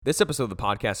This episode of the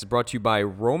podcast is brought to you by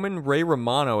Roman Ray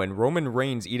Romano and Roman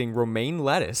Reigns eating romaine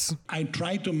lettuce. I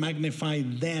try to magnify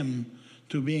them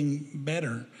to being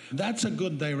better. That's a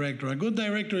good director. A good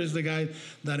director is the guy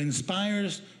that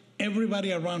inspires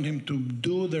everybody around him to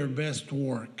do their best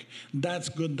work. That's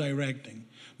good directing.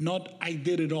 Not, I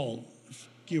did it all.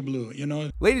 You blew, you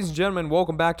know. Ladies and gentlemen,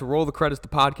 welcome back to Roll the Credits, the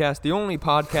podcast, the only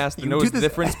podcast that knows the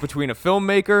difference between a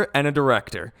filmmaker and a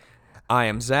director. I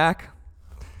am Zach.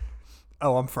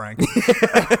 Oh, I'm Frank.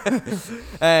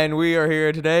 And we are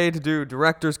here today to do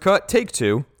Director's Cut, Take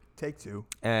Two. Take two.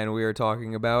 And we are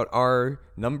talking about our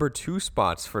number 2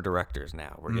 spots for directors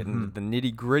now. We're getting into the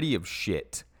nitty-gritty of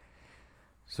shit.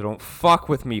 So don't fuck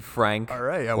with me, Frank. All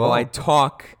right, I While I won't.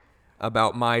 talk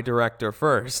about my director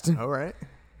first. All right.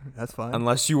 That's fine.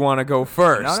 Unless you want to go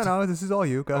first. No. This is all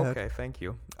you. Go ahead. Okay, thank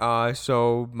you.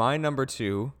 So my number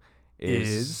 2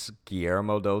 is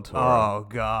Guillermo del Toro. Oh,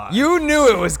 God. You knew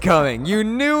it was coming. You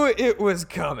knew it was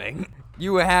coming.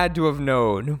 You had to have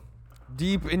known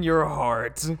deep in your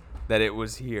heart that it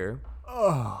was here.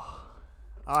 I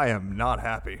am not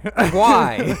happy.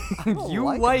 Why? don't You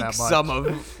like him like that much. some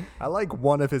of I like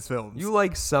one of his films. you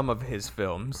like some of his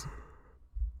films.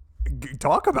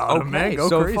 Talk about him, man. Go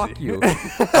so crazy. fuck you.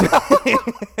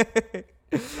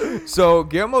 So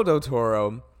Guillermo del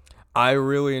Toro, I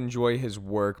really enjoy his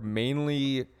work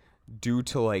mainly due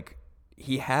to like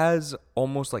he has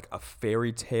almost like a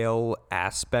fairy tale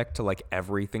aspect to like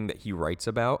everything that he writes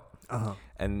about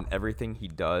and everything he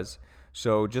does.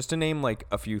 So just to name like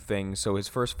a few things, so his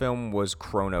first film was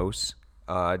Kronos,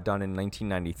 done in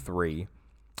 1993.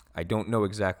 I don't know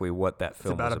exactly what that It's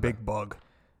film about was a big bug.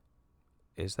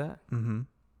 Is that? Mm-hmm.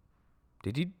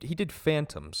 Did he did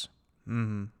Phantoms?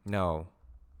 Mm-hmm. No.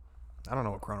 I don't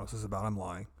know what Kronos is about. I'm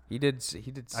lying. He did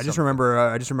I just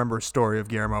remember a story of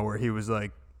Guillermo where he was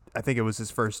like, I think it was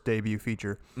his first debut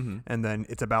feature, and then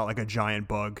it's about like a giant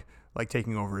bug like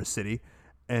taking over a city,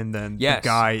 and then Yes.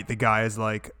 the guy is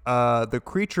like, the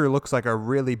creature looks like a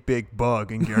really big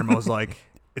bug, and Guillermo's like,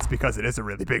 it's because it is a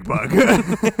really big bug.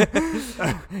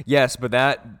 Yes, but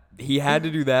that he had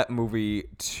to do that movie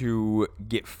to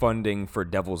get funding for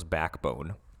Devil's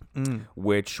Backbone,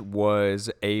 which was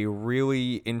a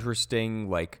really interesting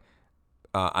like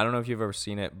I don't know if you've ever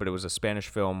seen it, but it was a Spanish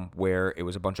film where it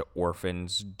was a bunch of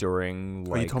orphans during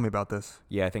Oh, like you told me about this.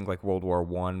 yeah, I think like World War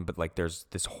I, but like there's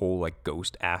this whole like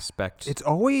ghost aspect. There's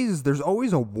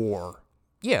always a war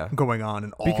yeah. going on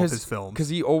in all of his films. Because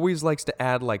he always likes to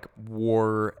add like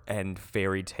war and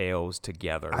fairy tales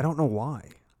together. I don't know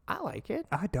why. I like it.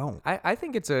 I don't. I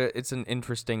think it's an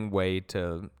interesting way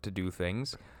to do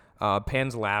things.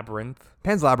 Pan's Labyrinth.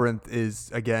 Pan's Labyrinth is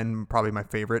again probably my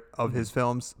favorite of his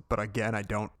films, but again I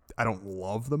don't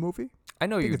love the movie. I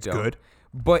know I think you it's don't. good.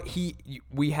 But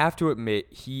we have to admit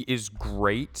he is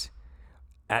great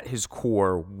at his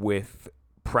core with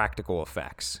practical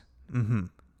effects. Mm-hmm.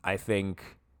 I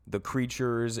think the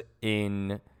creatures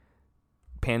in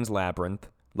Pan's Labyrinth,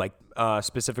 like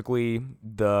specifically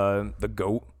the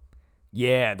goat.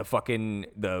 Yeah, the fucking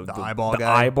the eyeball the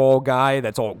guy. eyeball guy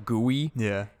that's all gooey.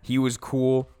 Yeah. He was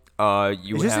cool.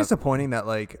 It's just disappointing that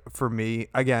like for me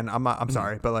again I'm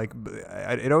sorry but like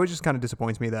it always just kind of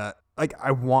disappoints me that like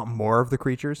I want more of the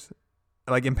creatures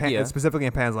like specifically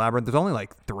in Pan's Labyrinth there's only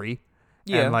like 3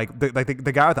 and like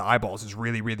the guy with the eyeballs is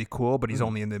really really cool but he's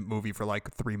only in the movie for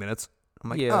like 3 minutes. I'm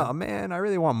like oh man I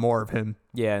really want more of him.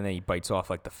 Yeah, and then he bites off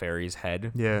like the fairy's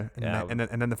head. Yeah, Yeah. and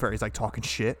then the fairy's like talking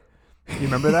shit. You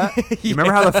remember that? You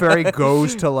remember how the fairy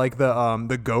goes to like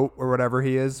the goat or whatever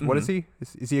he is? What is he?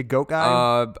 Is he a goat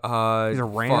guy? He's a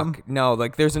ram? Fuck. No,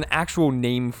 like there's an actual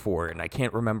name for it, and I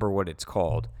can't remember what it's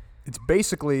called. It's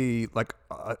basically like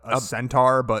a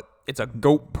centaur, but It's a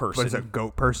goat person. it's a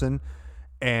goat person.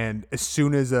 And as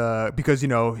soon as because you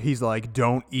know he's like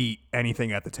don't eat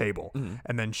anything at the table,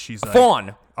 and then she's like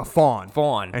fawn. a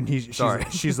fawn, And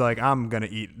she's like I'm gonna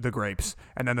eat the grapes,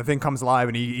 and then the thing comes alive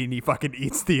and he fucking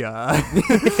eats the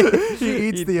he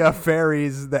eats the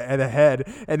fairy's the head,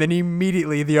 and then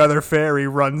immediately the other fairy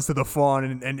runs to the fawn,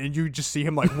 and you just see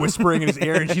him like whispering in his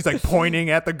ear, and she's like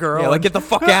pointing at the girl. Yeah, like get the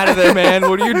fuck out of there, man.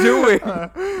 What are you doing?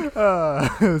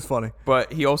 It was funny.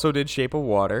 But he also did Shape of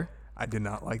Water. I did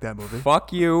not like that movie.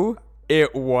 Fuck you.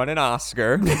 It won an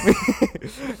Oscar.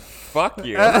 Fuck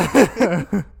you.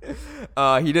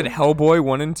 He did Hellboy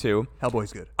 1 and 2.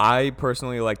 Hellboy's good. I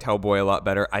personally liked Hellboy a lot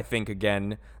better. I think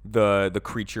again the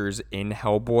creatures in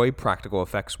Hellboy, practical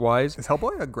effects wise. Is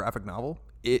Hellboy a graphic novel?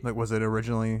 Like was it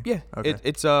originally? Yeah. Okay.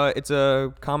 It's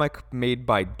a comic made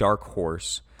by Dark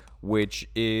Horse, which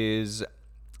is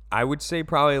I would say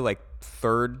probably like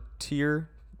third tier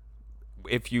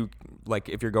if you're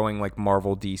going like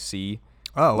Marvel DC.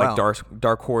 Oh, like wow.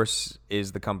 Dark Horse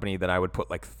is the company that I would put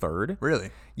like third. Really?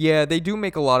 Yeah, they do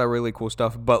make a lot of really cool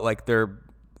stuff, but like their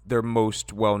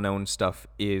most well-known stuff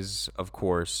is, of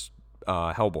course,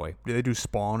 Hellboy. Do they do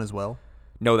Spawn as well?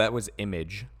 No, that was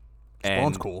Image.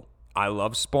 Spawn's And cool. I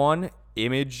love Spawn.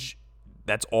 Image,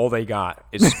 that's all they got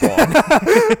is Spawn.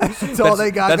 That's all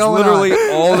they got That's going literally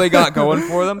on. all they got going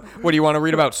for them. What, do you want to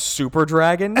read about Super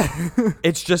Dragon?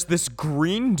 It's just this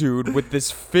green dude with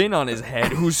this fin on his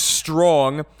head who's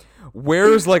strong,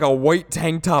 wears like a white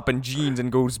tank top and jeans,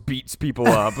 and goes beats people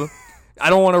up. I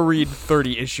don't want to read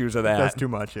 30 issues of that. That's too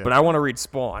much, yeah. But I want to read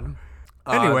Spawn.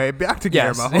 Anyway, back to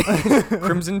Yes. Guillermo.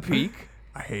 Crimson Peak.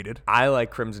 I hated. I like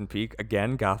Crimson Peak.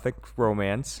 Again, gothic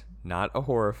romance, not a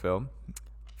horror film.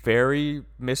 Very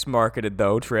mismarketed,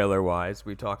 though, trailer-wise.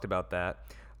 We talked about that.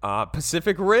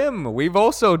 Pacific Rim. We've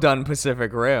also done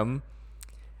Pacific Rim.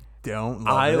 Don't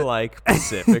love I it. like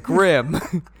Pacific Rim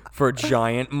for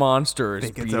giant monsters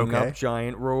Think it's beating okay? up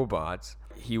giant robots.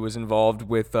 He was involved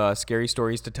with Scary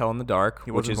Stories to Tell in the Dark,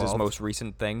 was which is his involved. most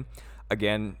recent thing.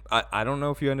 Again, I don't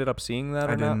know if you ended up seeing that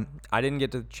or not. didn't. I didn't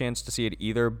get the chance to see it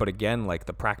either, but again, like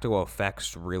the practical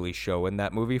effects really show in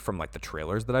that movie from like the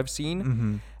trailers that I've seen.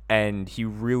 Mm-hmm. And he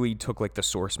really took like the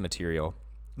source material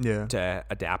Yeah. to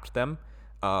adapt them.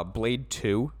 Blade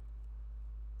 2.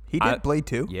 He did Blade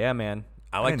 2? Yeah, man.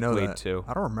 I I liked didn't know Blade that. 2.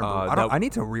 I don't remember. I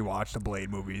need to rewatch the Blade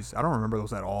movies. I don't remember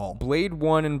those at all. Blade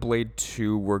 1 and Blade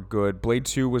 2 were good. Blade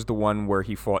 2 was the one where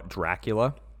he fought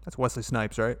Dracula. That's Wesley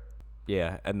Snipes, right?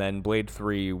 Yeah, and then Blade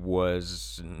 3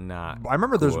 was not I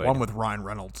remember there's good. one with Ryan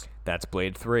Reynolds. That's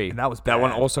Blade 3. And that was That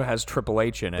one bad. also has Triple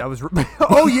H in it. That was.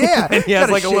 Oh yeah. and he has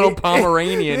Got like a little shade-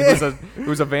 Pomeranian Yeah.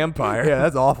 who's a vampire. Yeah,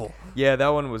 that's awful. Yeah, that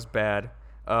one was bad.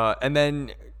 And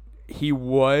then he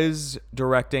was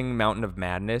directing Mountain of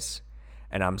Madness,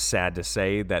 and I'm sad to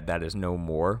say that is no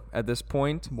more at this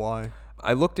point. Why?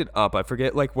 I looked it up. I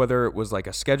forget like whether it was like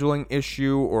a scheduling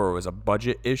issue or it was a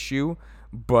budget issue,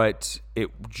 but it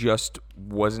just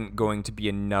wasn't going to be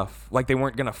enough. Like they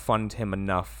weren't going to fund him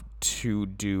enough to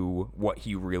do what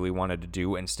he really wanted to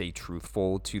do and stay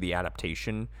truthful to the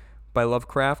adaptation by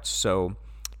Lovecraft, so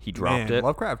he dropped Man, it.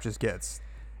 Lovecraft just gets.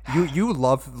 You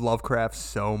love Lovecraft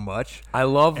so much. I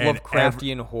love And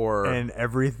Lovecraftian horror. And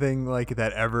everything like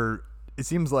that ever. It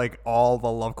seems like all the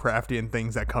Lovecraftian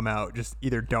things that come out just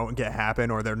either don't get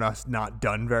happen or they're not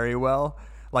done very well.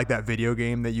 Like that video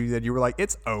game that you did, you were like,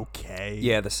 it's okay.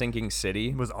 Yeah, The Sinking City.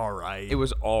 It was all right. It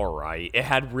was all right. It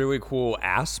had really cool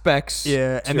aspects.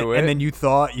 Yeah, to it. and then you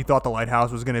thought the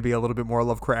lighthouse was going to be a little bit more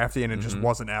Lovecraftian, and it just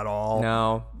wasn't at all.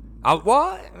 No.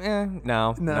 What?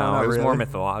 No. not It was more really.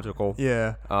 mythological.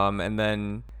 Yeah. And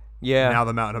then, yeah. Now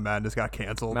the Mountain of Madness got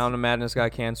canceled. Mountain of Madness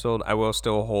got canceled. I will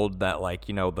still hold that, like,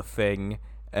 The Thing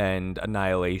and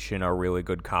Annihilation are really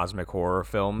good cosmic horror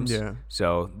films. Yeah.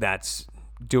 So that's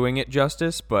doing it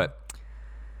justice, but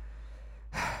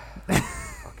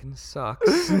fucking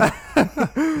sucks.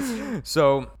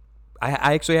 So I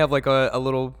actually have like a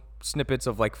little snippets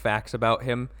of like facts about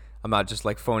him. I'm not just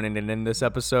like phoning it in this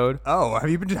episode. Oh, have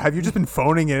you just been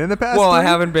phoning it in the past? Well, I three?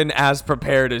 haven't been as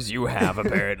prepared as you have,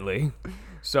 apparently.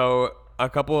 So a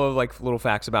couple of like little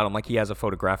facts about him, like he has a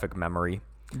photographic memory.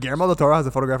 Guillermo del Toro has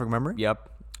a photographic memory. Yep.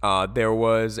 There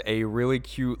was a really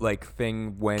cute like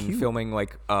thing when filming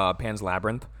like Pan's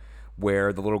Labyrinth,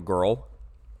 where the little girl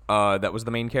that was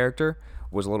the main character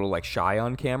was a little like shy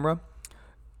on camera,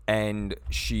 and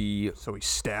she So he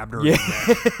stabbed her. yeah.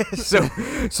 In the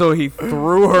neck. so he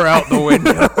threw her out the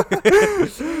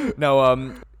window.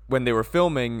 No, when they were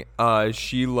filming,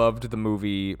 she loved the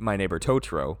movie My Neighbor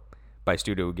Totoro by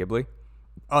Studio Ghibli.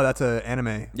 Oh, that's an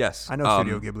anime. Yes. I know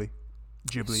Studio Ghibli.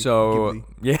 Ghibli. So Ghibli.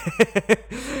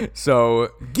 yeah. So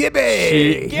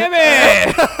Ghibli.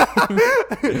 Gimme!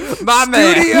 My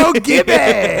man. Studio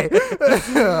Ghibli.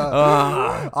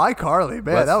 iCarly,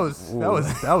 man, that was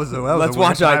Let's a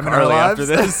watch weird time in our iCarly after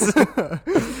lives.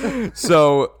 this.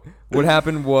 So what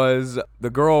happened was the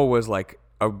girl was like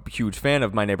a huge fan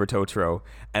of My Neighbor Totoro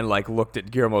and like looked at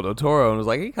Guillermo del Toro and was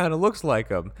like, he kind of looks like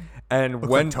him. And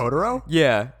when Like Totoro?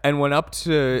 yeah, and went up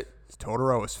to Is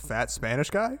Totoro a fat Spanish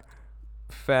guy?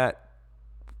 fat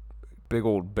big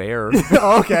old bear.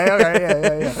 Okay,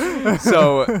 yeah.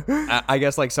 So I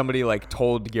guess like somebody like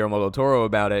told Guillermo del Toro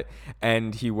about it,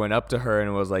 and he went up to her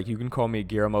and was like, "You can call me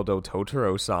Guillermo del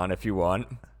Totoro-san if you want."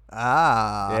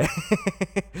 Ah.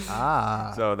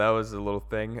 Ah. So that was a little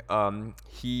thing.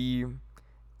 He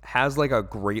has like a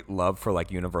great love for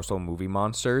like Universal movie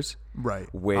monsters, Right.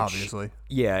 which Obviously.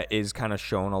 yeah, is kind of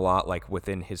shown a lot like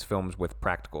within his films with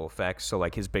practical effects. So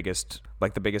like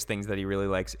the biggest things that he really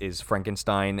likes is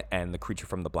Frankenstein and The Creature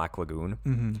from the Black Lagoon.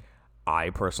 Mm-hmm.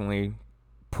 I personally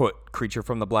put Creature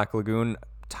from the Black Lagoon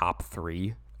top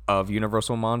 3 of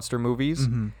Universal monster movies.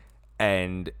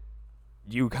 And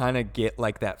you kind of get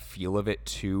like that feel of it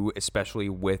too, especially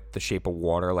with The Shape of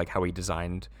Water, like how he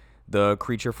designed the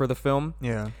creature for the film.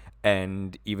 Yeah.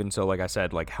 And even so, like I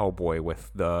said, like Hellboy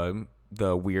with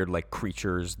the weird like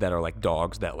creatures that are like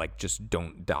dogs that like just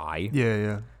don't die.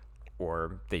 Yeah.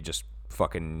 Or they just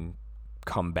fucking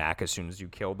come back as soon as you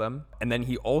kill them. And then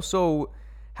he also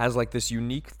has like this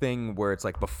unique thing where it's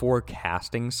like before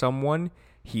casting someone,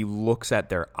 he looks at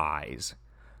their eyes.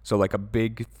 So like a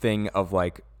big thing of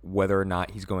like whether or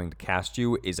not he's going to cast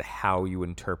you is how you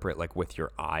interpret like with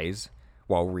your eyes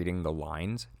while reading the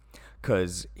lines.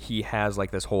 Because he has like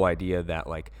this whole idea that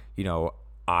like, you know,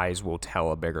 eyes will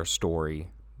tell a bigger story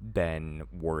than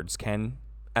words can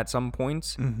at some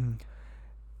points.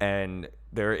 And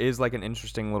there is like an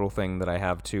interesting little thing that I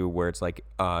have too, where it's like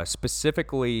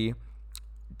specifically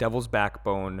Devil's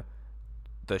Backbone,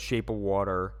 The Shape of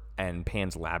Water, and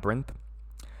Pan's Labyrinth.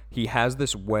 He has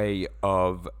this way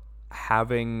of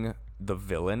having the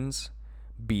villains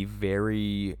be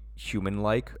very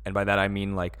human-like, and by that I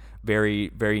mean like very,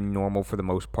 very normal for the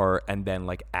most part, and then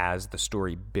like as the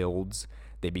story builds,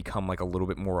 they become like a little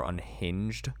bit more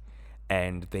unhinged,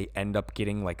 and they end up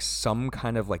getting like some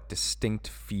kind of like distinct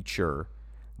feature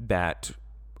that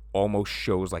almost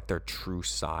shows like their true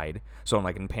side. So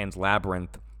like in Pan's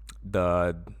Labyrinth,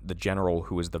 the general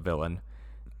who is the villain,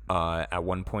 at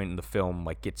one point in the film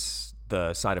like gets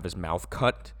the side of his mouth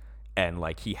cut, and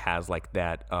like he has like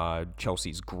that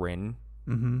Chelsea's grin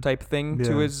type thing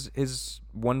to his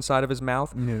one side of his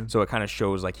mouth. So it kind of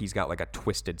shows like he's got like a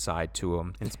twisted side to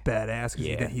him. It's badass.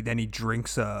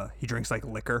 Cause he drinks like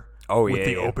liquor. Oh with yeah,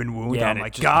 the open wound. Yeah, I'm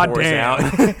like, God damn,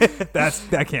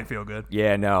 that can't feel good.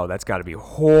 Yeah, no, that's got to be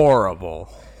horrible.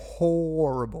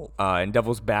 Horrible. In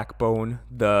Devil's Backbone,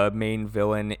 the main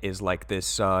villain is like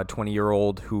this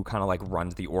 20-year-old who kind of like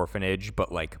runs the orphanage,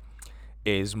 but like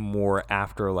is more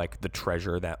after like the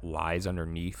treasure that lies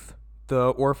underneath the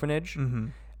orphanage.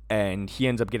 And he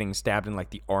ends up getting stabbed in like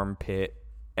the armpit,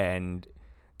 and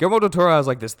Guillermo del Toro has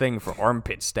like this thing for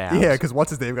armpit stabs. Yeah, because what's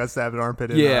his name got stabbed in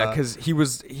armpit. Because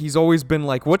he's always been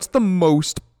like, what's the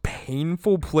most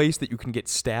painful place that you can get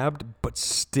stabbed but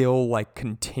still like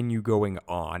continue going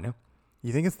on?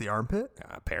 You think it's the armpit?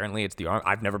 Apparently it's the arm.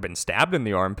 I've never been stabbed in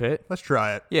the armpit. Let's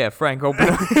try it. Yeah, Frank,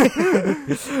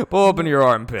 pull open your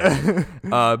armpit.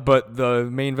 But the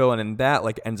main villain in that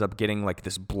like ends up getting like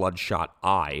this bloodshot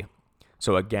eye.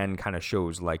 So again, kind of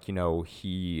shows like, you know,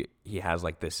 he has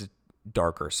like this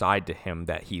darker side to him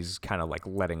that he's kind of like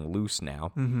letting loose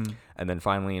now. And then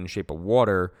finally in Shape of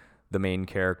Water, the main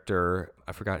character,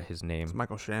 I forgot his name. It's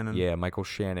Michael Shannon. Yeah, Michael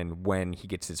Shannon, when he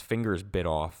gets his fingers bit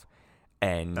off.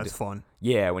 And that's fun.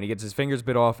 Yeah, when he gets his fingers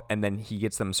bit off and then he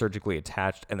gets them surgically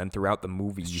attached, and then throughout the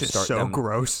movie it's just so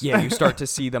gross. Yeah, you start to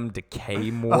see them decay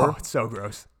more. Oh, it's so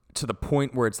gross. To the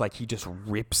point where it's like he just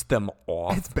rips them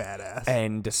off. It's badass.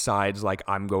 And decides like,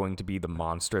 I'm going to be the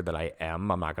monster that I am.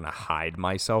 I'm not going to hide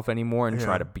myself anymore and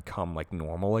try to become like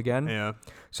normal again. Yeah.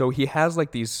 So he has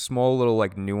like these small little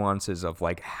like nuances of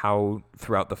like how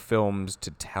throughout the films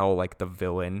to tell like the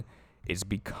villain is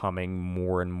becoming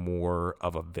more and more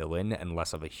of a villain and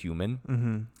less of a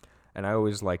human. And I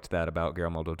always liked that about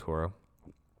Guillermo del Toro.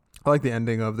 I like the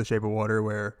ending of The Shape of Water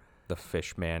where the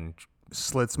fish man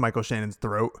slits Michael Shannon's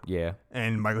throat. Yeah.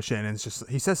 And Michael Shannon's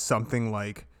he says something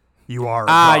like, "You are a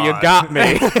god." You got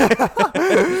me.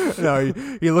 No,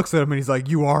 he looks at him and he's like,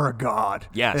 "You are a god."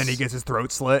 Yes. And then he gets his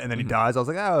throat slit and then he dies. I was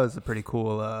like, "Oh, it was a pretty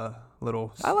cool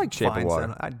little." I like Shape of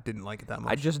Water. I didn't like it that much.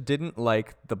 I just didn't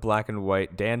like the black and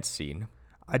white dance scene.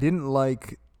 I didn't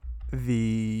like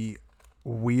the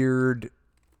weird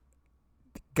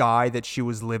guy that she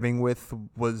was living with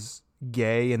was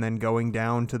gay, and then going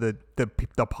down to the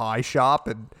pie shop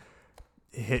and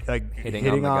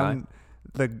hitting on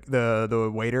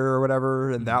the waiter or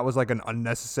whatever, and that was like an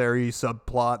unnecessary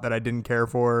subplot that I didn't care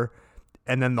for.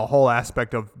 And then the whole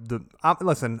aspect of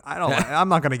listen, I'm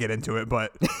not going to get into it,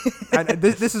 but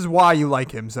this is why you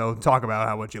like him. So talk about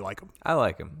how much you like him. I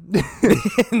like him.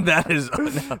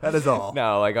 That is all.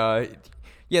 No, like,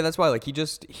 yeah, that's why, like,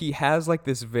 he has like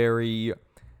this very,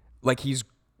 like, he's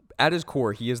at his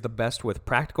core, he is the best with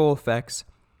practical effects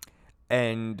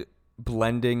and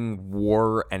blending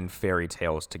war and fairy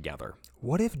tales together.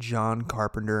 What if John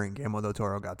Carpenter and Guillermo del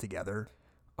Toro got together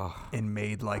and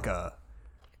made like a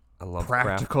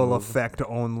practical effect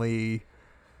only?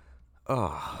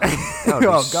 Oh,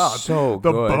 oh God! So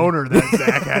the good. Boner that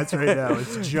Zach has right now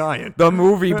is giant. The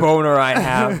movie boner I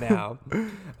have now.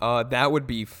 That would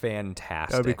be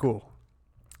fantastic. That'd be cool.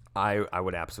 I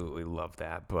would absolutely love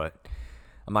that, but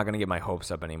I'm not gonna get my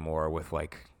hopes up anymore with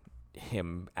like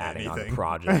him adding on Anything.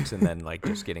 projects and then like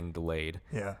just getting delayed.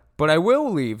 Yeah. But I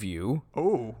will leave you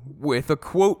Oh. with a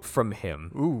quote from him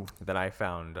Ooh. that I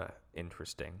found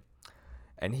interesting.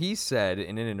 And he said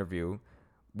in an interview,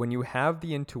 when you have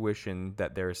the intuition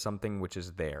that there is something which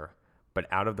is there, but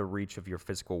out of the reach of your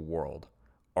physical world,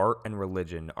 art and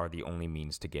religion are the only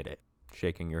means to get it.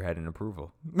 Shaking your head in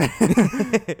approval.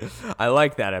 I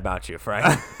like that about you, Frank.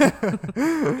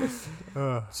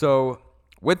 So,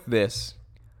 with this,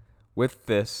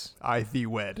 I thee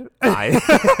wed.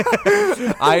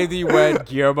 I thee wed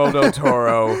Guillermo del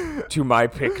Toro to my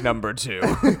pick number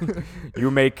 2.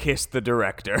 You may kiss the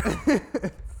director.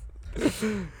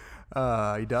 You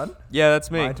done? Yeah, that's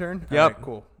me. My turn? Yep. All right,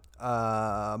 cool.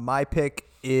 My pick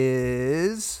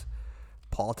is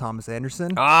Paul Thomas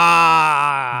Anderson.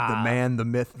 Ah! The man, the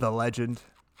myth, the legend.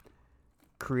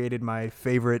 Created my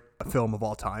favorite film of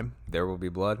all time. There Will Be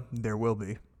Blood. There will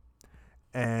be.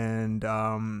 And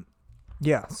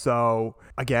yeah, so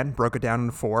again, broke it down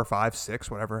into 4, 5, 6,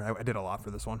 whatever. I did a lot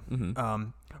for this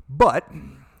one. But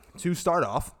to start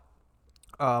off,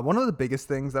 one of the biggest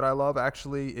things that I love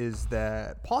actually is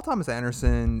that Paul Thomas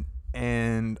Anderson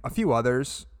and a few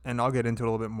others, and I'll get into it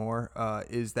a little bit more,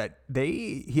 is that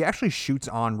he actually shoots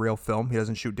on real film. He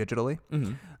doesn't shoot digitally.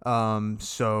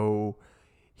 So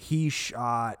he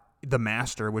shot The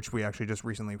Master, which we actually just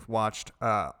recently watched,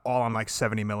 all on like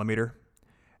 70 millimeter.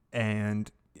 And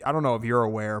I don't know if you're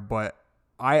aware, but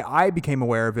I became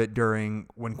aware of it during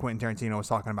when Quentin Tarantino was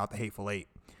talking about The Hateful Eight.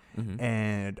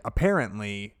 And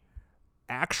apparently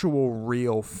actual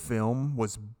real film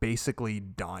was basically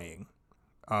dying.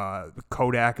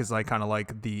 Kodak is like kind of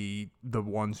like the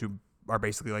ones who are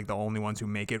basically like the only ones who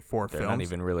make it for They're films. not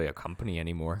even really a company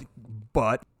anymore.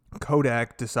 But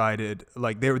Kodak decided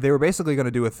like they were basically going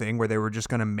to do a thing where they were just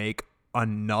going to make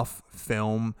enough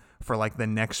film for like the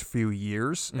next few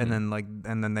years, and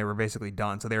then they were basically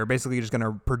done. So they were basically just going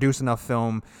to produce enough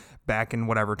film back in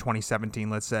whatever 2017,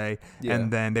 let's say,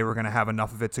 and then they were going to have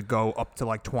enough of it to go up to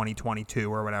like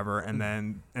 2022 or whatever, and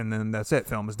then that's it.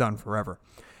 Film is done forever.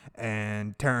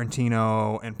 And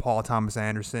Tarantino and Paul Thomas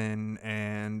Anderson,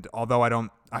 and although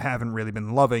I haven't really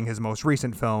been loving his most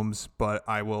recent films, but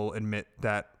I will admit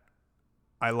that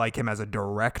I like him as a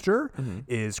director,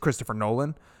 is Christopher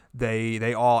Nolan. They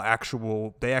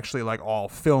actually like all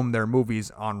film their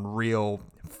movies on real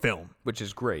film, Which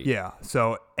is great. yeah.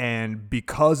 So, and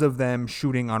because of them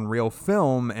shooting on real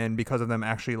film and because of them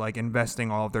actually like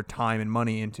investing all of their time and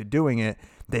money into doing it,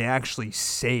 they actually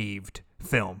saved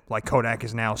film. Like Kodak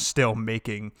is now still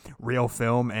making real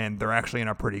film, and they're actually in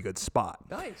a pretty good spot.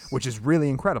 Nice. Which is really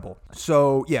incredible.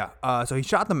 So yeah, so he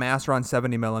shot The Master on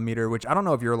 70 millimeter, which I don't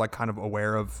know if you're like kind of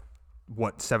aware of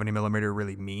what 70 millimeter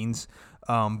really means.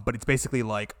 But it's basically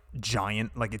like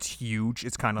giant, like it's huge.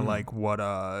 It's kind of like what,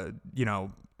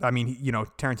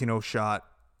 Tarantino shot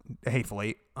Hateful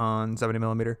Eight on 70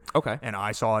 millimeter. Okay. And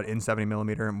I saw it in 70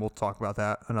 millimeter, and we'll talk about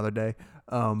that another day.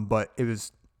 But it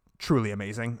was truly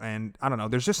amazing. And I don't know,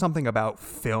 there's just something about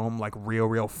film, like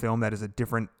real film, that is a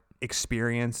different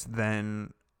experience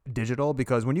than digital,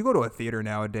 because when you go to a theater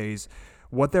nowadays,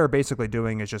 what they're basically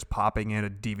doing is just popping in a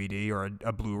DVD or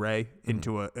a Blu-ray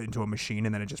into a machine,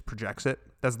 and then it just projects it.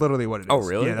 That's literally what it is. Oh,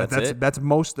 really? Yeah, That's it? That's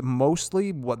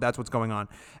mostly what's going on.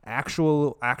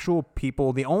 Actual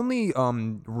people. The only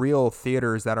real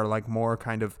theaters that are like more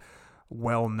kind of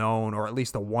well known, or at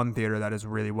least the one theater that is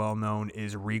really well known,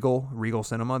 is Regal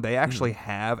Cinema. They actually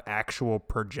have actual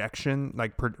projection,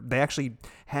 they actually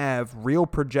have real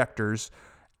projectors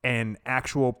and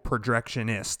actual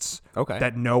projectionists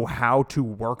that know how to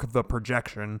work the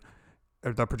projection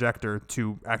or the projector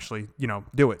to actually,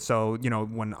 do it. So,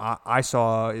 when I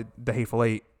saw The Hateful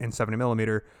Eight in 70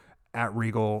 millimeter at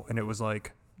Regal, and it was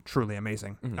like truly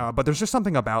amazing. But there's just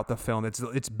something about the film.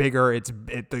 It's bigger.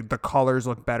 The colors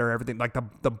look better. Everything, like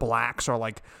the blacks are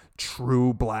like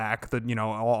true black.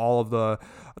 All of the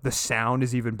sound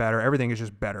is even better. Everything is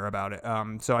just better about it.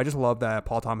 So I just love that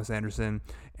Paul Thomas Anderson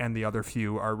and the other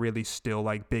few are really still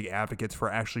like big advocates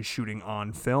for actually shooting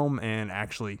on film and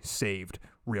actually saved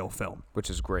real film.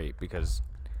 Which is great because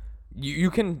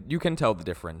you can tell the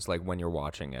difference like when you're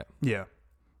watching it. Yeah.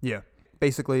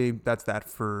 Basically, that's that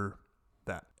for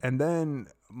that. And then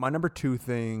my number 2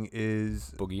 thing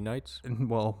is Boogie Nights.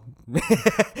 Well,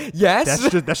 Yes.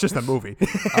 that's just a movie.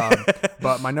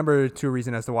 But my number 2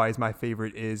 reason as to why he's my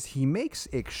favorite is he makes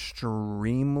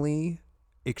extremely,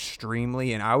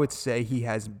 and I would say he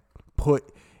has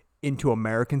put into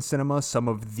American cinema some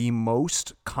of the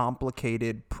most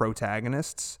complicated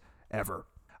protagonists ever.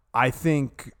 I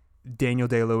think Daniel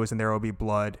Day-Lewis in There Will Be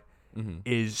Blood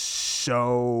is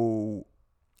so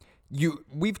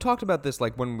we've talked about this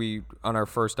like when we on our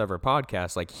first ever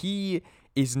podcast. Like he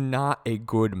is not a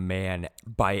good man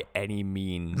by any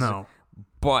means. No.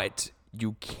 But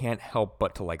you can't help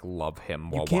but to like love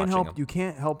him while watching him. You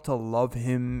can't help to love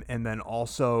him, and then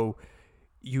also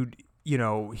you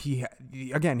know,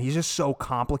 he's just so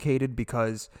complicated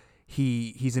because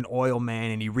he's an oil man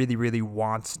and he really, really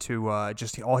wants to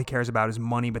just all he cares about is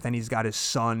money. But then he's got his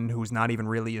son who's not even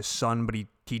really his son, but he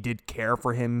did care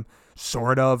for him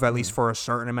sort of, at least for a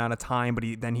certain amount of time. But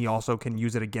he also can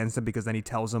use it against him because then he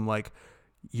tells him like,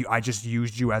 I just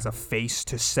used you as a face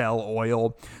to sell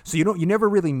oil. So you never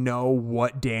really know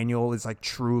what Daniel is like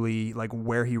truly like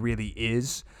where he really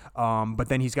is. But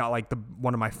then he's got like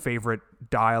one of my favorite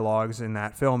dialogues in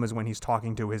that film is when he's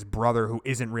talking to his brother who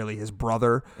isn't really his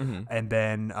brother. Mm-hmm. And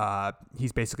then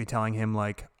he's basically telling him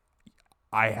like,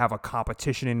 I have a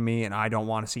competition in me and I don't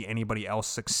want to see anybody else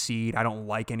succeed. I don't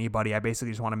like anybody. I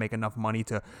basically just want to make enough money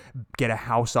to get a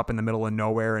house up in the middle of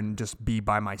nowhere and just be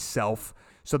by myself.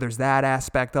 So there's that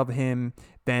aspect of him.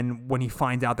 Then when he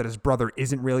finds out that his brother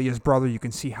isn't really his brother, you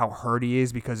can see how hurt he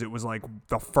is because it was like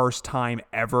the first time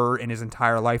ever in his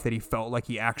entire life that he felt like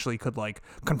he actually could like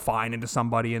confide into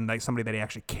somebody and like somebody that he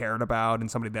actually cared about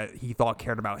and somebody that he thought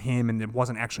cared about him and it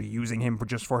wasn't actually using him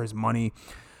just for his money.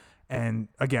 And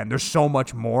again, there's so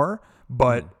much more,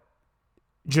 but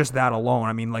just that alone,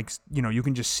 I mean, like, you know, you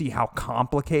can just see how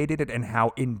complicated and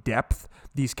how in depth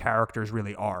these characters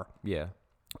really are. Yeah.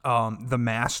 The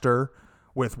Master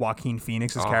with Joaquin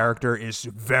Phoenix's character is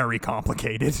very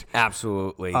complicated.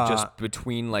 Absolutely. Just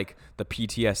between like the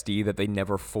PTSD that they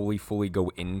never fully go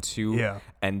into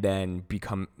and then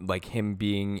become like him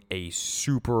being a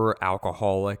super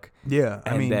alcoholic. Yeah.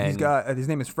 I mean, he's got, his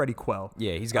name is Freddie Quell.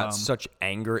 Yeah. He's got such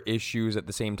anger issues at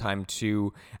the same time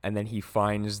too. And then he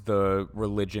finds the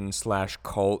religion /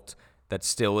 cult that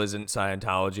still isn't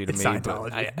Scientology to me.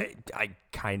 Scientology. But I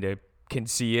kind of can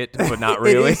see it, but not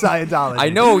really. It is Scientology. I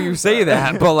know you say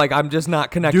that, but like I'm just not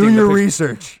connecting. Do your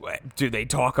research. Do they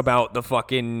talk about the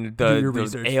fucking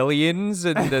those aliens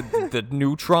and the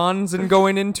neutrons and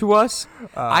going into us?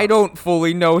 I don't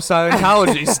fully know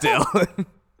Scientology still.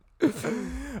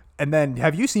 And then,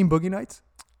 have you seen Boogie Nights?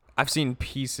 I've seen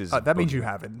pieces. That means you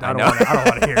haven't. I don't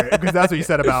want to hear it because that's what you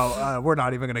said about we're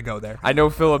not even going to go there. I know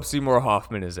Philip Seymour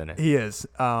Hoffman is in it. He is.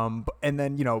 And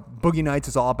then, you know, Boogie Nights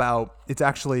is all about, it's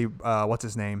actually, what's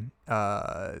his name?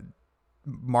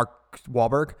 Mark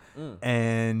Wahlberg.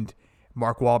 And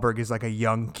Mark Wahlberg is like a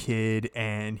young kid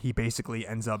and he basically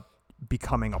ends up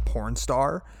becoming a porn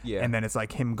star. Yeah. And then it's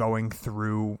like him going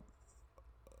through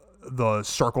the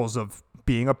circles of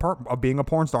being a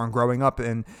porn star and growing up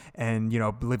and you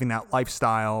know living that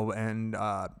lifestyle and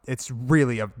it's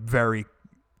really a very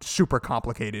super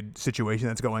complicated situation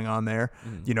that's going on there.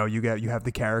 You know, you have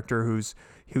the character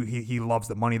who he loves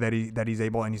the money that he's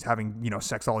able and he's having, you know,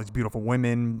 sex with all these beautiful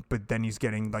women, but then he's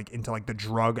getting like into like the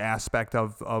drug aspect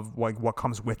of like what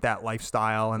comes with that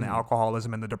lifestyle and the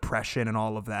alcoholism and the depression and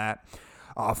all of that.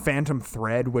 Phantom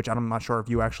Thread, which I'm not sure if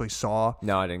you actually saw.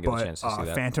 No, I didn't get a chance to see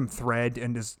that. Phantom Thread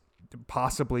and is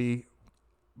possibly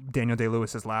Daniel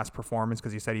Day-Lewis's last performance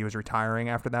because he said he was retiring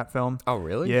after that film. Oh,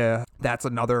 really? Yeah. That's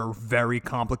another very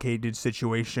complicated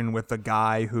situation with a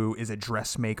guy who is a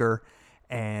dressmaker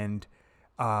and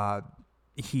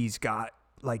he's got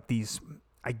like these,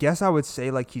 I guess I would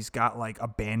say like he's got like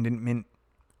abandonment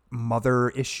mother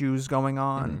issues going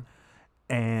on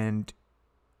and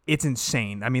it's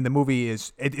insane. I mean, the movie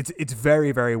is it's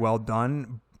very, very well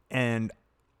done and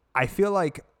I feel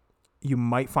like you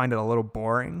might find it a little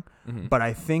boring, but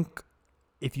I think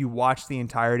if you watch the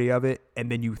entirety of it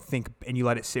and then you think and you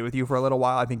let it sit with you for a little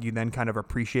while, I think you then kind of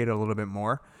appreciate it a little bit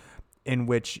more. In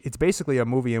which it's basically a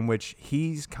movie in which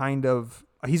he's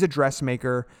a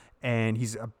dressmaker and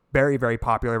he's a very, very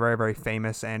popular, very, very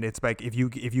famous. And it's like if you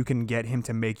can get him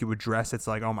to make you a dress, it's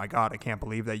like, oh my God, I can't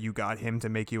believe that you got him to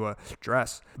make you a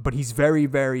dress. But he's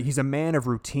he's a man of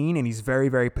routine and he's very,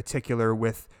 very particular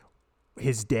with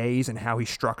his days and how he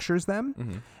structures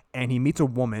them. And he meets a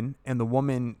woman and the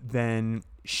woman then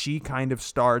she kind of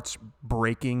starts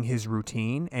breaking his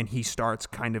routine and he starts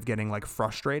kind of getting like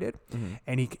frustrated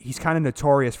and he's kind of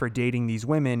notorious for dating these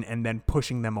women and then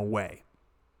pushing them away.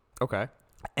 Okay.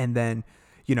 And then,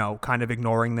 you know, kind of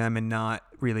ignoring them and not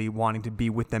really wanting to be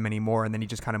with them anymore. And then he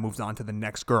just kind of moves on to the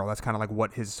next girl. That's kind of like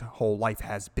what his whole life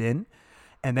has been.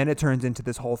 And then it turns into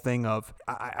this whole thing of,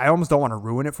 I almost don't want to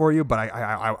ruin it for you, but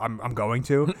I'm going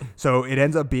to. So it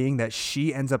ends up being that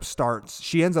she starts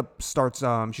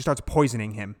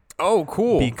poisoning him Oh,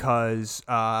 cool. Because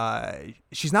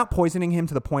she's not poisoning him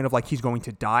to the point of like he's going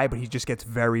to die, but he just gets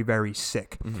very, very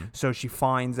sick. So she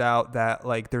finds out that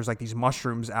like there's like these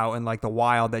mushrooms out in like the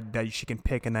wild that she can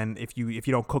pick, and then if you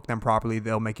don't cook them properly,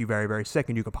 they'll make you very, very sick,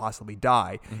 and you could possibly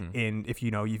die if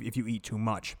you eat too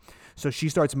much. So she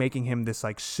starts making him this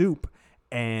like soup,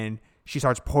 and she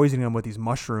starts poisoning him with these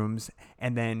mushrooms,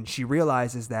 and then she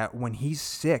realizes that when he's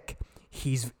sick,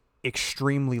 he's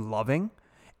extremely loving,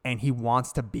 and he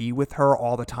wants to be with her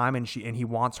all the time, and he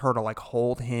wants her to like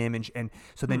hold him, and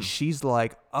so then she's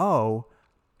like, oh,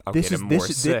 this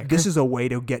is a way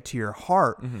to get to your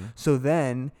heart. So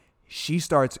then she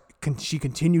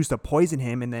continues to poison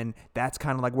him, and then that's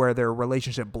kind of like where their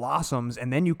relationship blossoms,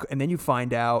 and then you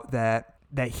find out that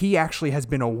he actually has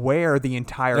been aware the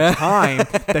entire time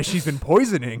that she's been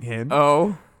poisoning him.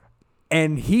 Oh.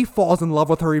 And he falls in love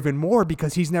with her even more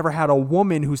because he's never had a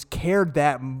woman who's cared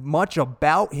that much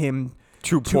about him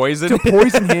to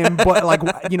poison him, but like,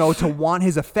 to want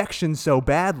his affection so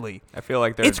badly. I feel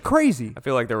like it's crazy. I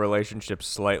feel like their relationship's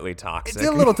slightly toxic. It's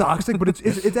a little toxic, but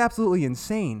it's absolutely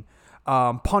insane.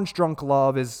 Punch Drunk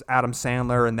Love is Adam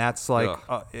Sandler, and that's like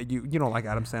you don't like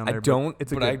Adam Sandler. I don't,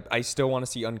 but I still want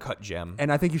to see Uncut Gem. And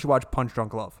I think you should watch Punch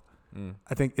Drunk Love.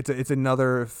 I think it's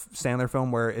another Sandler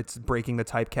film where it's breaking the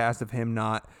typecast of him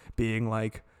not being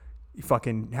like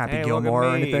fucking Happy Gilmore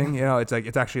or anything.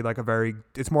 It's actually like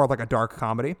it's more like a dark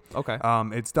comedy. Okay.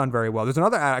 It's done very well. There's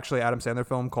another actually Adam Sandler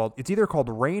film it's either called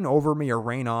Rain Over Me or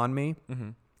Rain on Me.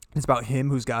 It's about him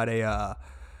who's got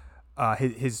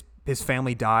his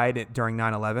family died during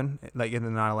 9/11, like in the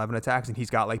 9/11 attacks, and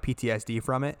he's got like PTSD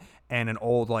from it. And an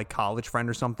old like college friend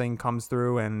or something comes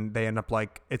through, and they end up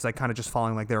like it's like kind of just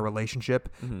following like their relationship,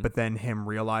 but then him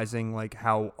realizing like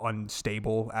how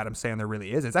unstable Adam Sandler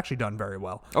really is. It's actually done very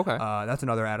well. Okay, that's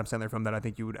another Adam Sandler film that I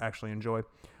think you would actually enjoy.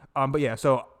 But yeah,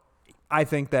 so I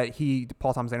think that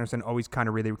Paul Thomas Anderson always kind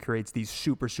of really creates these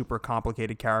super, super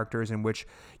complicated characters in which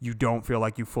you don't feel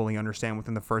like you fully understand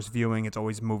within the first viewing. It's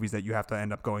always movies that you have to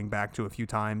end up going back to a few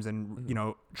times and,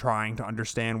 trying to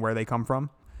understand where they come from.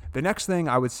 The next thing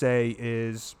I would say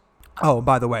is, oh,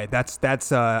 by the way, that's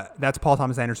Paul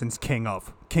Thomas Anderson's king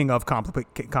of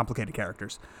complicated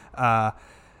characters.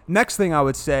 Next thing I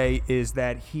would say is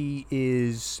that he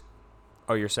is...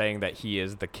 Oh, you're saying that he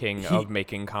is the king of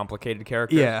making complicated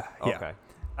characters? Yeah. Okay.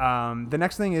 Yeah. The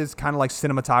next thing is kind of like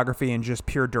cinematography and just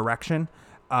pure direction.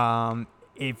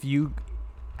 If you,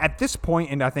 at this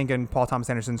point, and I think in Paul Thomas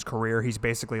Anderson's career, he's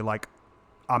basically like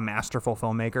a masterful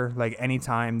filmmaker. Like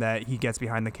anytime that he gets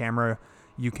behind the camera,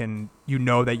 you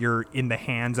know that you're in the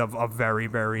hands of a very,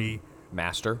 very a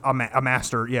master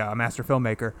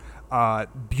filmmaker.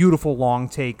 Beautiful long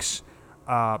takes.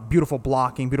 Beautiful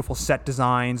blocking, beautiful set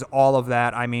designs, all of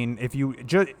that. I mean,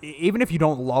 even if you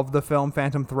don't love the film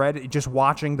Phantom Thread, just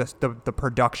watching the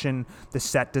production, the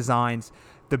set designs,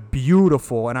 the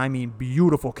beautiful, and I mean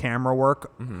beautiful camera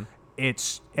work,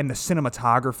 it's and the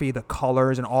cinematography, the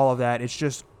colors, and all of that. It's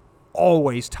just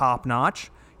always top notch.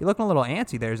 You're looking a little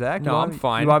antsy there, Zach. I'm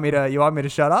fine. You want me to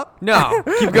shut up? No,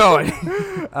 keep going.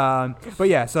 But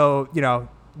yeah, so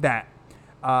that,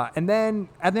 and then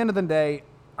at the end of the day,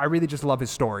 I really just love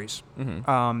his stories.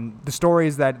 The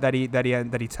stories that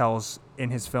he tells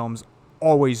in his films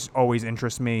always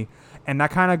interest me, and that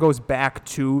kind of goes back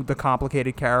to the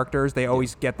complicated characters. They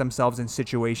always get themselves in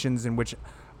situations in which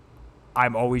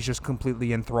I'm always just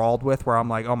completely enthralled with, where I'm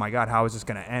like, oh my God, how is this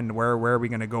going to end? Where are we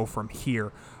going to go from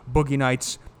here? Boogie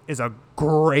Nights is a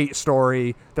great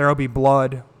story. There'll Be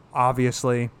Blood,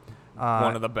 obviously.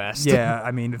 One of the best. Yeah,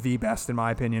 I mean, the best in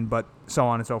my opinion, but so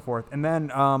on and so forth. And then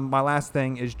my last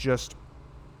thing is just,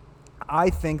 I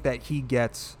think that he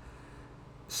gets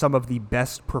some of the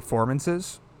best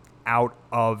performances out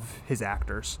of his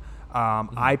actors.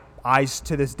 I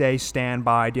to this day stand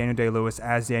by Daniel Day-Lewis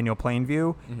as Daniel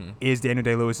Plainview is Daniel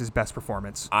Day-Lewis's best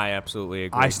performance. I absolutely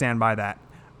agree. I stand by that.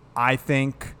 I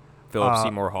think Philip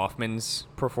Seymour Hoffman's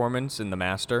performance in The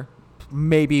Master,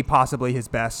 maybe possibly his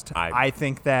best. I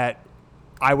think that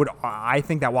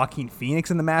Joaquin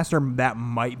Phoenix in The Master, that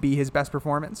might be his best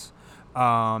performance.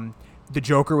 The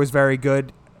Joker was very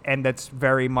good, and that's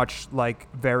very much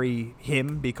like very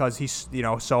him because he's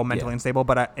so mentally unstable.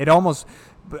 But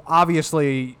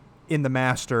obviously in The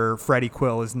Master, Freddie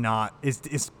Quill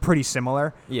is pretty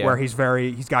similar. Yeah. Where he's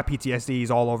got PTSD,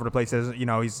 he's all over the place.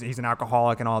 He's an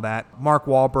alcoholic and all that. Mark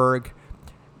Wahlberg,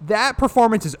 that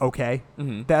performance is okay.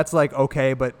 That's like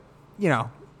okay, but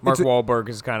Mark Wahlberg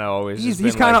is kind of always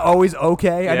he's kind of always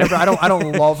okay. Yeah. I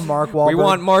don't love Mark Wahlberg. We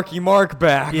want Marky Mark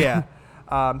back. Yeah.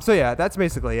 So yeah, that's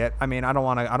basically it. I mean, I don't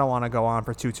want to go on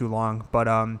for too long, but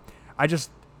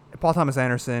Paul Thomas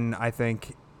Anderson, I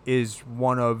think is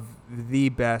one of the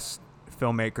best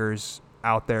filmmakers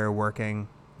out there working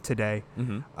today.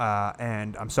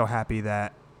 And I'm so happy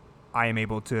that I am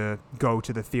able to go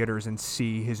to the theaters and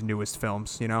see his newest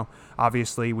films. You know,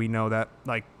 obviously we know that,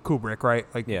 like, Kubrick, right?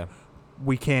 Like, Yeah.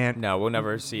 we can't. No, we'll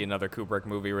never see another Kubrick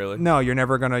movie, really. No, you're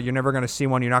never gonna see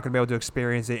one. You're not gonna be able to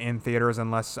experience it in theaters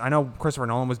unless, I know Christopher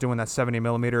Nolan was doing that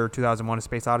 70mm 2001: A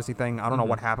Space Odyssey thing. I don't know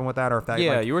what happened with that, or if that.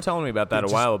 Yeah, like, you were telling me about that a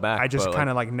just- while back. I just but,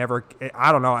 kind of like never.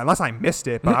 I don't know, unless I missed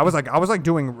it. But I was like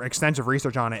doing extensive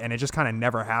research on it, and it just kind of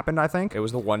never happened. I think. it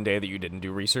was the one day that you didn't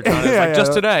do research on it. It's like,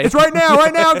 just today. It's right now,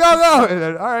 go, go. And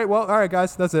then, all right,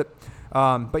 guys, that's it.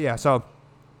 But yeah, so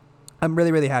I'm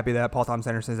really, really happy that Paul Thomas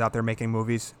Anderson is out there making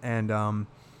movies and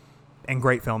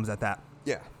great films at that.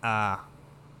 Yeah.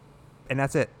 And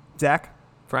that's it. Zach,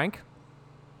 Frank?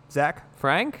 Zach,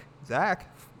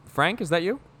 Frank, is that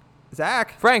you?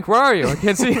 Zach. Frank, where are you? I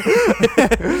can't see.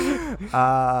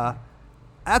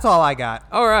 That's all I got.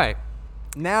 All right.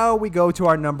 Now we go to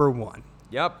our number one.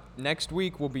 Yep. Next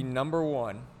week will be number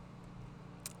one.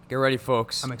 Get ready,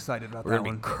 folks. I'm excited about We're that gonna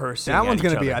one. be cursing. That at one's each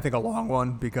going to be, other. I think, a long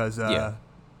one because, Yeah.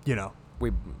 you know.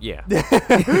 Yeah.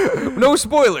 No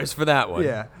spoilers for that one.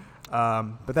 Yeah.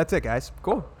 But that's it, guys.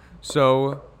 Cool.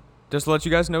 So, just to let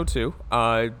you guys know too,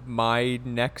 my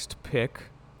next pick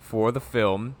for the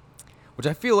film, which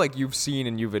I feel like you've seen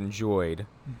and you've enjoyed,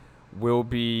 will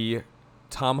be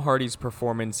Tom Hardy's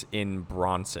performance in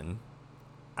Bronson.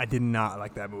 I did not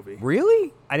like that movie.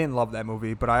 Really? I didn't love that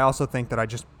movie, but I also think that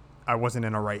I wasn't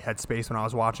in a right headspace when I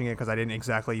was watching it because I didn't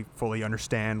exactly fully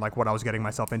understand like what I was getting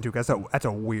myself into. Because that's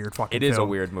a weird fucking. It is a film.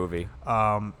 weird movie.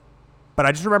 But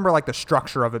I just remember like the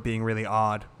structure of it being really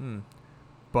odd.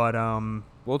 But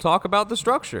We'll talk about the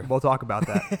structure. we'll talk about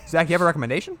that. Zach, you have a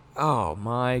recommendation? Oh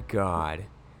my God.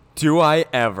 Do I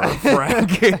ever,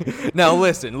 Frank? Now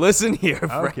listen here,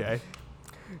 Frank. Okay.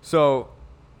 So,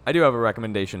 I do have a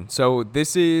recommendation. So,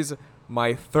 this is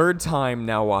my third time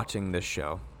now watching this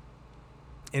show.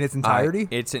 In its entirety?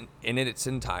 It's in its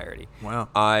entirety. Wow.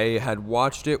 I had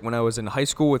watched it when I was in high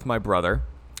school with my brother.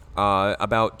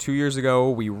 About 2 years ago,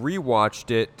 we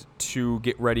rewatched it to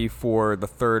get ready for the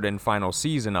third and final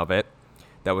season of it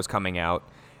that was coming out.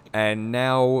 And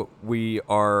now we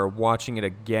are watching it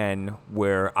again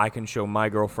where I can show my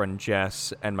girlfriend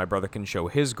Jess and my brother can show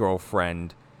his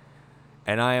girlfriend.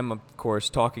 And I am, of course,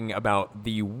 talking about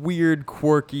the weird,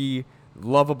 quirky,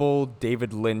 lovable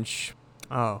David Lynch.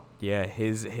 Oh. Yeah,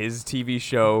 his TV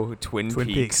show, Twin Twin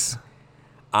Peaks. Peaks.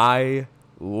 I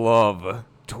love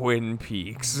Twin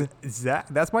Peaks. Zach,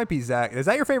 that might be Zach. Is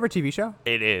that your favorite TV show?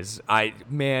 It is.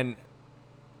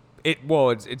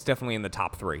 It's definitely in the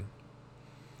top three.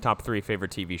 Top three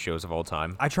favorite TV shows of all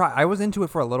time. I was into it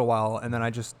for a little while, and then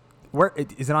is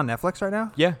it on Netflix right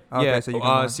now? Yeah, Okay, yeah. so you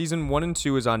can, season 1 and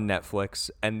 2 is on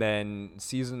Netflix, and then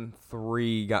season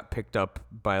 3 got picked up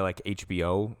by like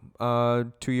HBO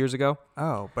 2 years ago.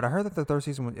 Oh, but I heard that the third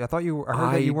season. I heard that you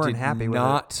weren't happy with it.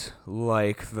 I did not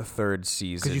like the third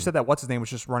season Because you said that what's his name was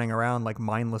just running around like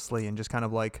mindlessly and just kind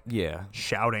of like yeah.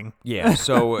 shouting. Yeah,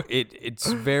 so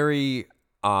it's very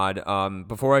odd.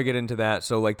 Before I get into that,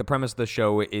 so like the premise of the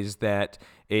show is that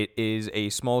it is a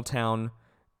small town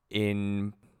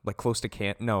in like close to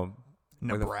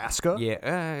Nebraska? Yeah,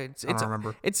 I don't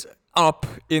remember. It's up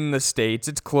in the States.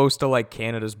 It's close to like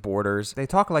Canada's borders. They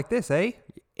talk like this, eh?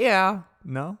 Yeah,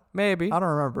 No? maybe. I don't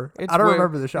remember. It's I don't where-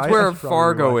 remember the show. It's I where should probably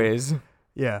Fargo rewatch it. is.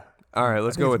 Yeah. All right,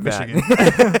 let's I go think with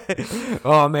it's that. Michigan.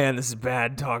 Oh man, this is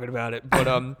bad talking about it.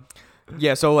 But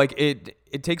yeah, so like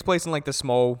it takes place in like the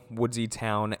small woodsy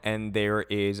town, and there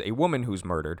is a woman who's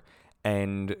murdered,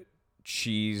 and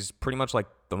she's pretty much like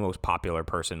the most popular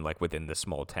person like within this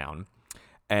small town.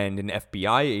 And an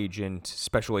FBI agent,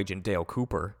 Special Agent Dale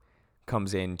Cooper,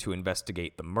 comes in to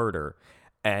investigate the murder.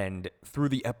 And through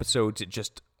the episodes, it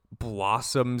just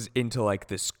blossoms into like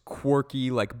this quirky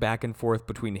like back and forth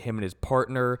between him and his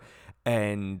partner,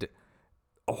 and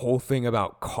a whole thing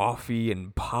about coffee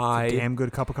and pie. Damn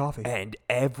good cup of coffee. And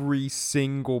every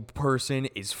single person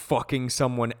is fucking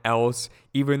someone else,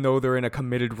 even though they're in a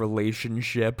committed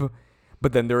relationship.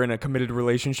 But then they're in a committed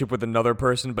relationship with another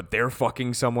person, but they're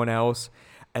fucking someone else.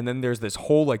 And then there's this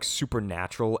whole like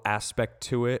supernatural aspect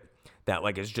to it that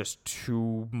like is just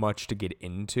too much to get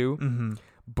into. Mm-hmm.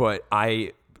 But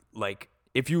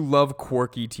if you love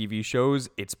quirky TV shows,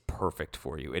 it's perfect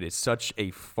for you. It is such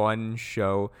a fun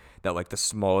show that like the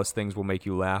smallest things will make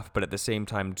you laugh, but at the same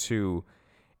time too,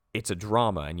 it's a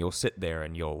drama, and you'll sit there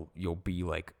and you'll be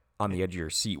like on the edge of your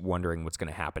seat wondering what's going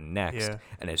to happen next. Yeah.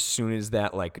 And as soon as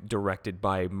that like directed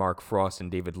by Mark Frost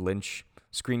and David Lynch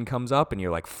screen comes up and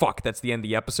you're like, fuck, that's the end of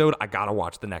the episode. I gotta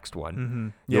watch the next one. Mm-hmm.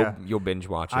 Yeah. You'll binge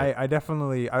watch it. I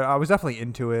definitely, I was definitely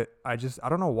into it. I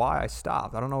don't know why I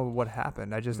stopped. I don't know what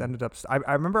happened. I just ended up,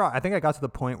 I remember, I think I got to the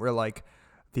point where like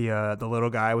the little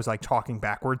guy was like talking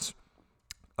backwards.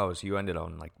 Oh, so you ended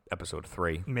on like episode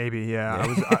 3. Maybe, yeah.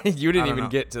 You didn't I don't even know.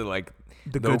 get to like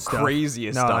The the good stuff.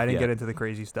 craziest No, stuff I didn't yet. get into the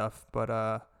crazy stuff,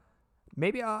 but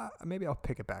maybe I'll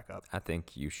pick it back up. I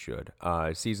think you should.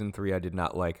 Season 3 I did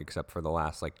not like except for the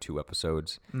last like 2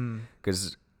 episodes.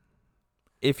 Because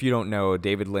if you don't know,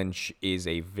 David Lynch is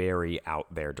a very out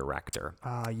there director.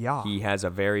 Yeah. He has a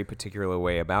very particular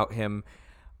way about him.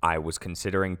 I was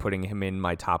considering putting him in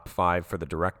my top 5 for the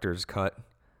director's cut,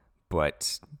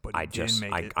 but But I he didn't just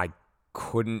make it. I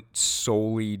couldn't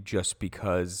solely just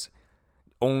because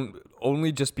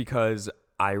only just because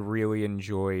I really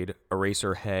enjoyed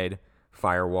Eraserhead,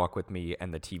 Fire Walk with Me,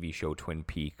 and the TV show Twin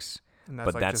Peaks. And that's,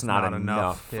 But like, that's just not not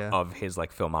enough enough. Yeah. of his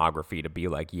like filmography to be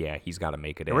like, yeah, he's got to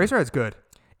make it in. Eraserhead's good.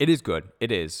 It is good.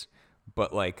 It is.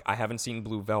 But like I haven't seen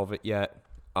Blue Velvet yet.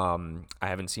 I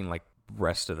haven't seen like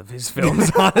rest of his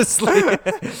films honestly.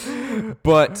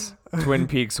 But Twin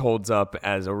Peaks holds up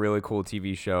as a really cool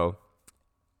TV show.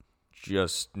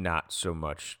 Just not so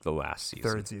much the last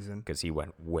season. 3rd season. Because he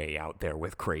went way out there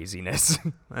with craziness.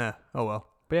 Oh well.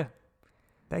 But yeah.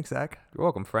 Thanks, Zach. You're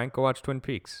welcome, Frank. Go watch Twin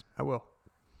Peaks. I will.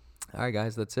 All right,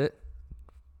 guys, that's it.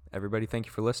 Everybody, thank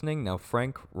you for listening. Now,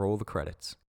 Frank, roll the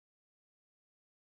credits.